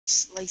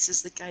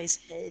slices the guy's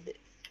head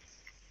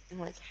in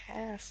like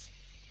half.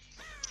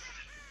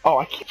 Oh,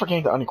 I keep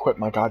forgetting to unequip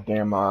my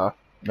goddamn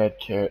med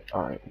kit.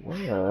 Alright,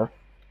 where?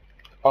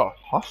 Oh,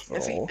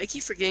 hospital. I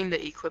keep forgetting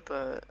to equip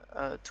a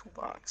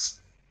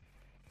toolbox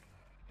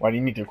Why do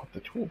you need to equip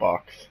the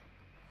toolbox?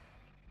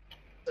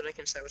 so that I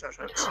can sabotage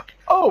hunts.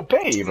 Oh,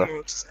 babe!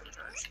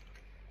 Sabotage.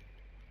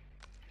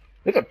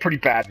 It's a pretty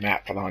bad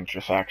map for the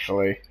Huntress,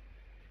 actually.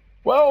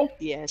 Well,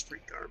 Yeah, it's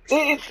pretty garbage.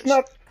 it's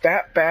not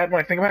that bad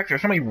when I think about it.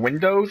 There's so many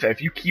windows that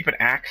if you keep an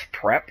axe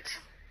prepped,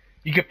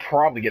 you could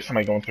probably get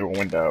somebody going through a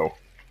window.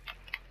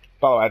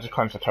 By the way, I just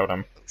climbed the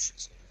totem. Oh,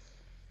 shit.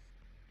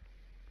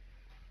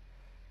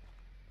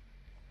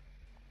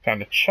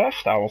 Found a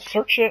chest, I will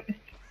search it.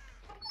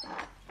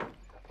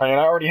 I mean,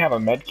 I already have a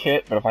med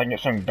kit, but if I can get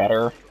something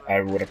better,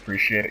 I would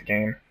appreciate it,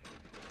 game.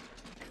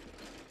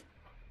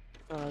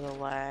 The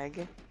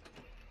lag.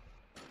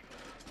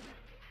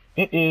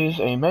 It is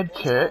a med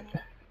kit,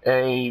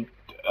 a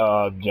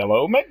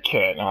yellow med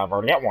kit, and I've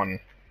already got one.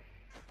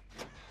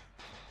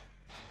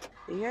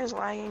 Are you guys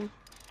lagging?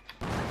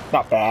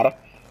 Not bad.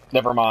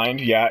 Never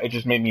mind, yeah, it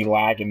just made me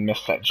lag and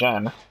miss that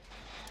gen.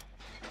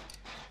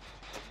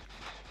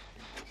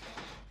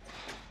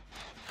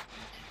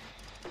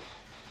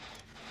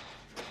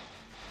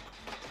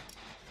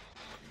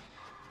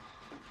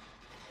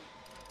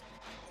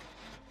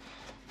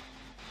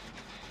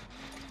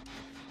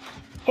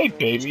 Hey,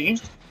 baby.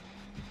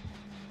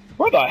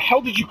 Where the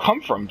hell did you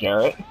come from,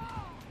 Garrett?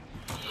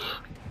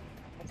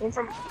 I came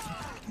from...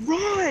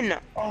 Run!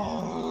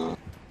 Oh.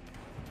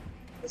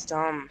 It's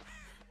dumb.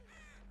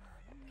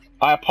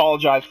 I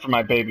apologize for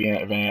my baby in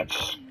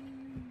advance.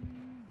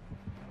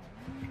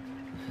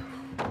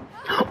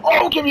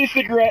 Oh, give me a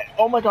cigarette!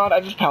 Oh my god, I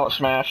just pallet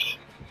smashed.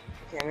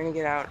 Okay, I'm gonna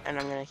get out and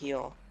I'm gonna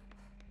heal.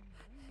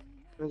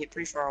 I'm gonna get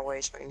pretty far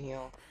away so I can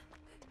heal.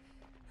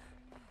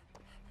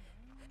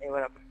 Hey,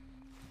 what up?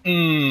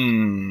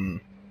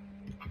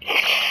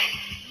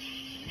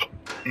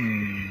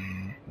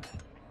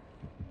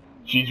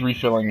 She's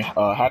refilling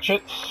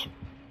hatchets.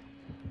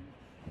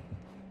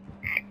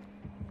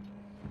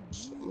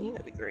 Me,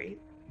 that'd be great.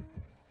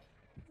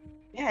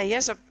 Yeah, he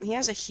has a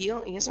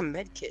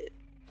med kit.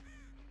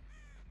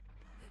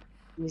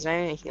 He's not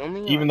gonna heal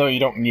me? Even though you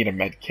don't need a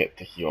med kit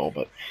to heal,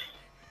 but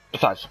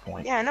besides the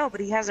point. Yeah, I know, but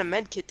he has a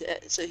med kit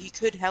so he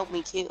could help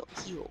me heal.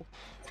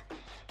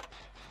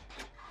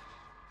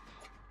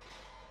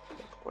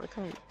 What a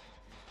cunt.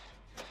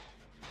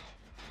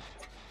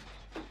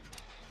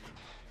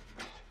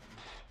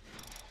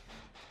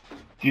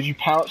 Did you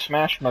pallet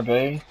smash my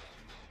bae?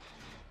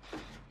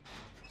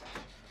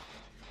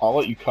 I'll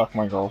let you cuck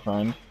my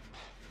girlfriend.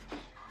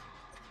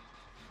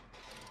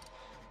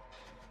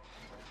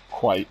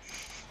 Quite.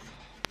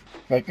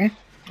 Like,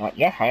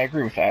 yeah, I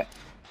agree with that.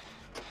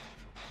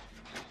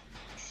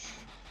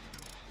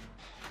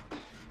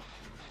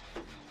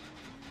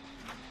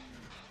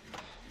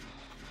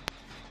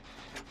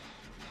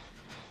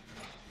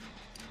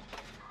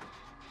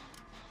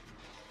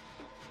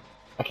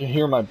 I can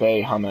hear my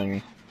bae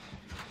humming.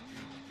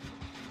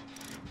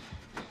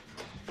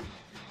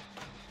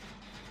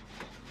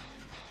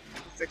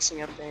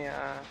 Fixing up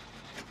a,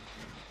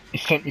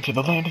 It sent me to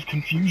the land of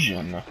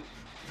confusion.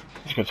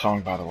 It's a good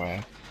song, by the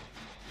way.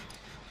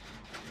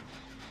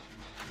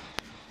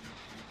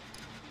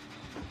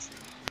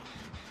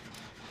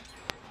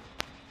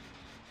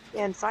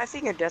 Yeah, and Five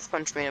Finger Death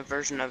Punch made a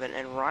version of it,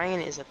 and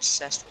Ryan is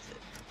obsessed with it.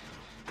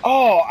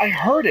 Oh, I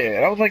heard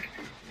it! I was like,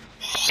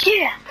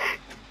 sick!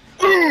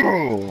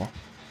 Ooh!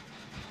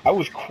 I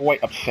was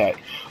quite upset.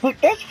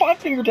 Like, that's Five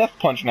Finger Death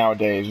Punch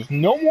nowadays. There's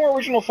no more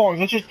original songs.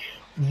 Let's just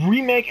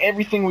remake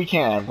everything we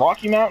can.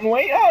 Rocky Mountain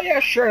Way? Oh, yeah,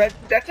 sure.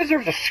 That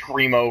deserves a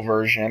Screamo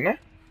version.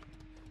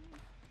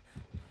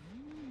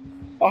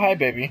 Oh, hi,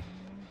 baby.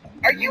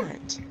 Are you...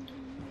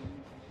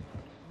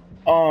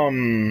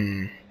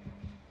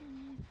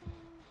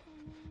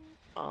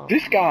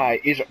 This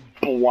guy is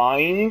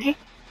blind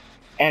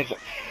as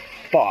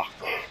fuck.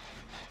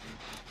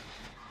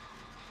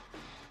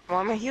 Well,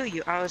 I'm gonna heal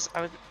you. I was...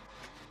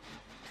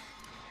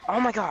 Oh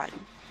my god.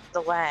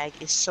 The lag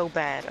is so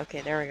bad.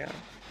 Okay, there we go.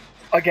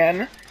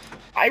 Again,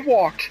 I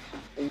walked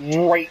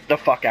right the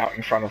fuck out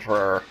in front of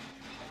her,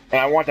 and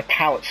I wanted to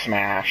pallet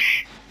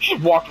smash. She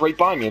just walked right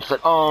by me. It's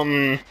like,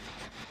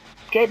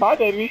 okay, bye,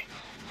 baby.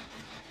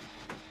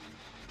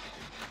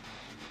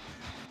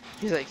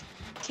 He's like,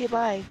 okay,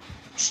 bye.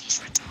 She's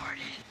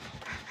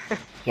retarded.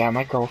 Yeah,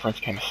 my girlfriend's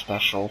kind of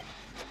special.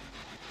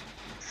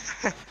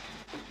 But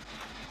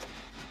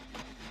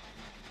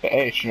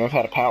hey, she knows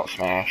how to pallet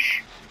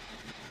smash.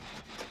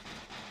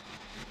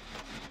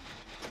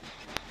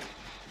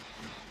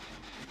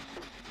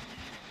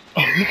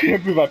 I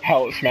can't believe I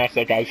pallet smashed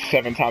that guy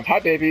 7 times. Hi,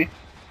 baby.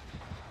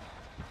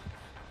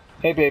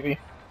 Hey, baby.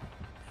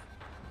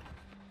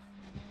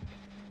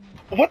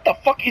 What the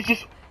fuck is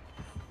this?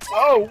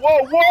 Whoa,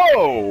 whoa,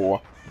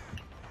 whoa!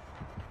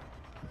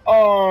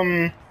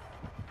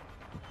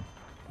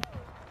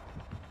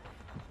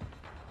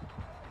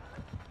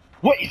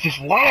 What is this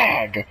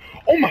lag?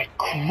 Oh my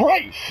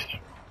Christ!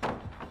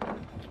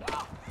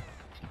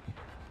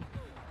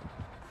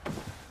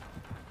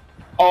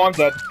 Oh, I'm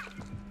dead.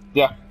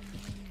 Yeah.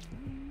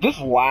 This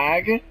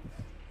lag?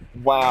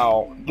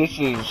 Wow, this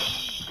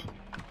is...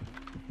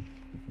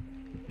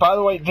 By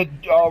the way, the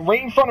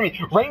right in front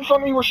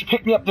of me where she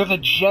picked me up, there's a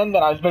gen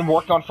that I've been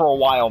working on for a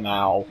while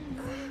now.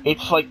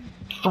 It's like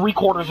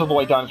 3/4 of the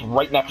way done. It's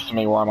right next to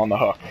me where I'm on the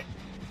hook.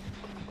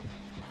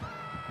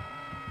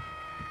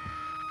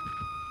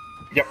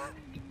 Yep.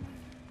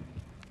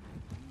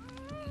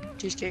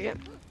 Just kick it.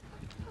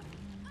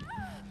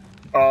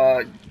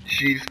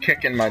 She's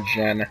kicking my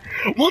gen.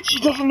 What? She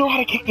doesn't know how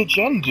to kick the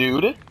gen,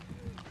 dude.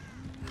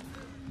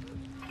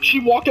 She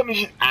walked up and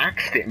just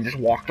axed it and just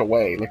walked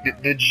away.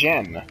 Like, the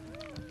gen.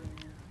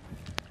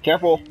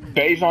 Careful.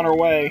 Bay's on her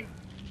way.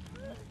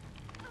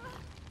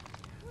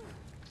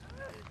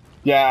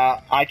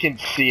 Yeah, I can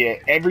see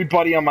it.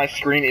 Everybody on my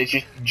screen is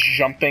just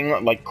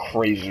jumping like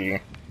crazy.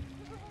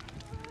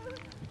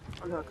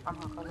 I'm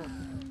hook.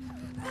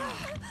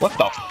 What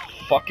the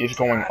fuck is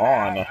going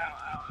on?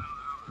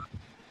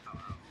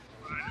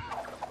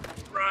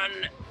 Run.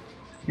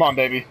 Come on,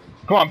 baby.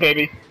 Come on,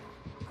 baby.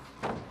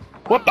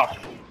 What the?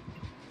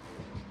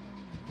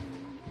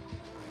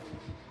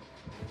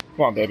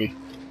 Come on, baby.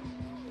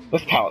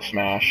 Let's pallet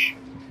smash.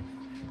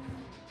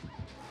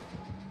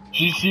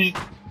 She's.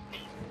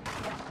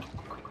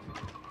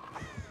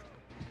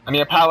 I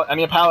need a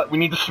pallet. We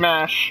need to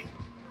smash.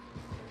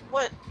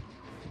 What?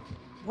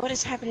 What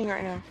is happening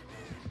right now?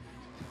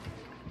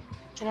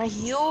 Can I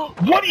heal?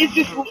 What is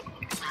this?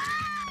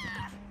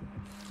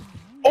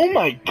 Oh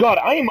my god,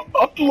 I am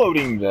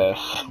uploading this.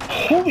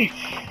 Holy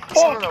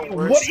fuck,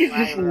 what is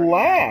this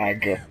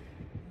lag?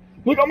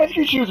 Look, on my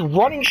screen, she was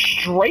running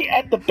straight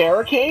at the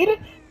barricade, and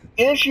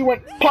then she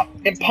went pop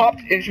and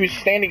popped, and she was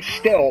standing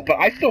still, but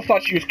I still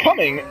thought she was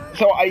coming,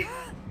 so I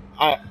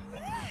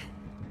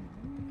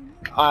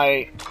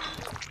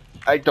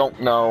don't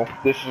know.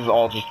 This is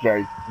all just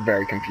very,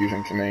 very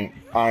confusing to me.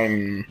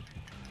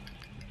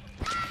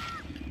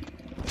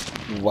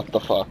 What the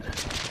fuck?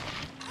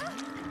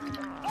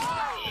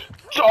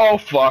 Oh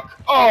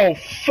fuck! Oh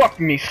fuck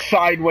me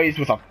sideways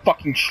with a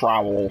fucking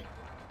trowel.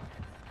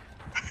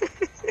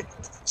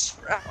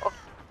 Trowel.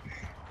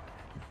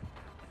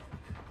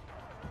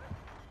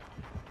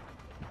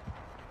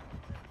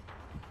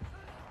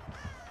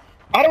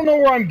 I don't know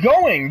where I'm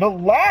going. The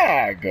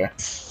lag.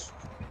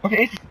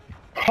 Okay,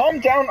 calm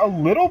down a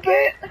little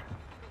bit.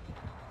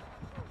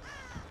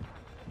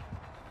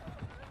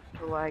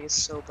 The lag is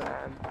so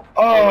bad.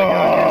 Oh, my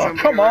God,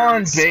 come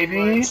on, so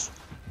baby. much.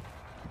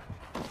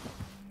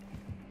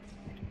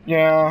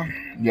 Yeah,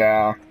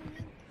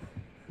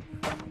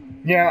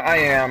 I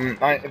am.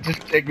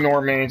 Just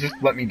ignore me. Just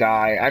let me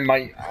die.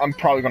 I'm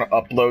probably gonna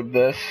upload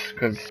this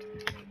because,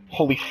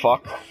 holy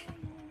fuck,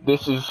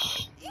 this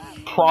is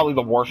probably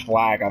the worst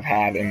lag I've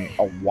had in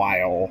a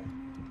while.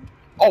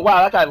 Oh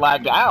wow, that guy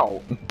lagged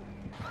out,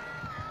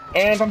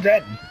 and I'm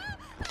dead.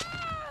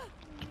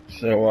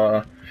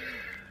 So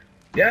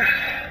yeah.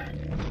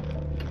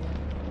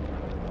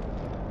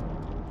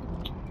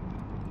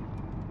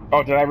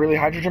 Oh, did I really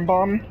hydrogen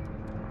bomb?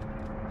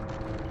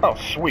 Oh,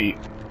 sweet.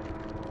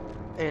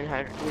 And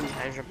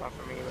hydrogen bomb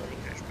for me, but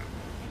hydrogen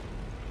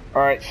bomb.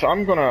 Alright, so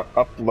I'm gonna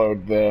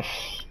upload this.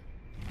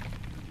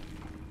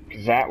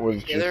 Cause that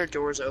was Yeah, there are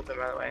doors open,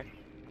 by the way.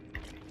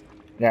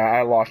 Yeah,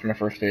 I lost my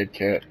first aid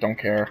kit. Don't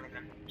care.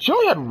 She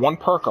only had one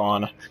perk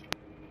on.